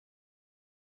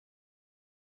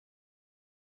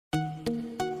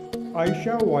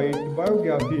Aisha White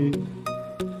Biography.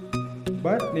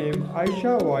 Birth name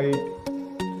Aisha White,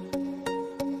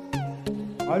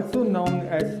 also known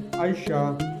as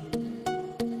Aisha.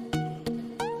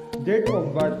 Date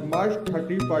of birth March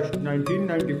 31st,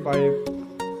 1995.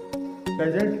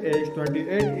 Present age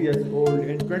 28 years old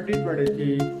in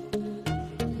 2023.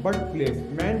 Birthplace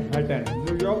Manhattan,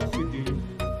 New York City.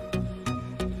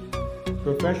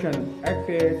 Profession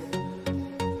actress.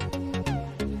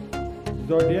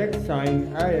 Zodiac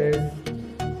sign Aries.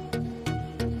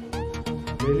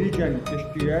 Religion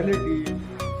Christianity.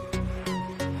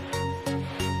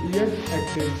 Years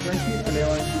active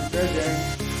 2011 to present.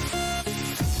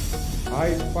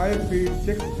 Height 5 feet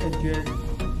 6 inches.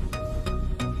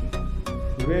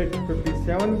 Weight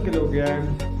 57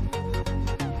 kilograms.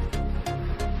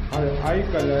 Her eye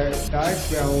color dark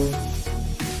brown.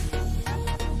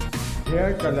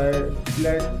 Hair color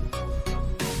black.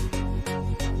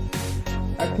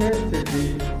 Ethnicity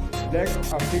black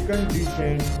African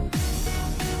descent.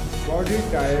 Body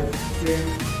type slim.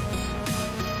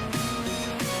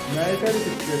 Marital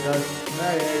status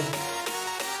married.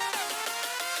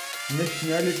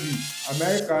 Nationality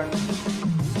American.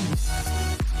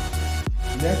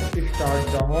 Let's start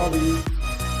the hobby.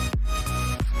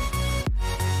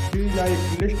 She likes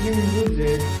listening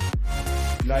music,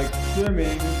 like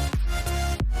swimming,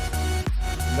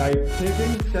 like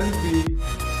taking selfie,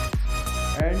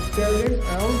 and traveling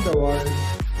around the world.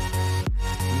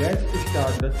 Let's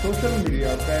start the social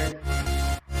media pack.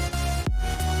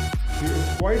 She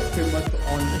is quite famous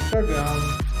on Instagram.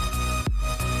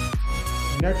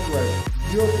 Net worth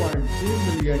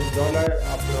 $0.3 million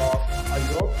approx. I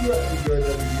hope you enjoy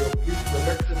the video. Please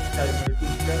subscribe to the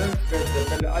channel, press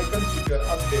the bell icon to get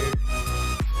updates.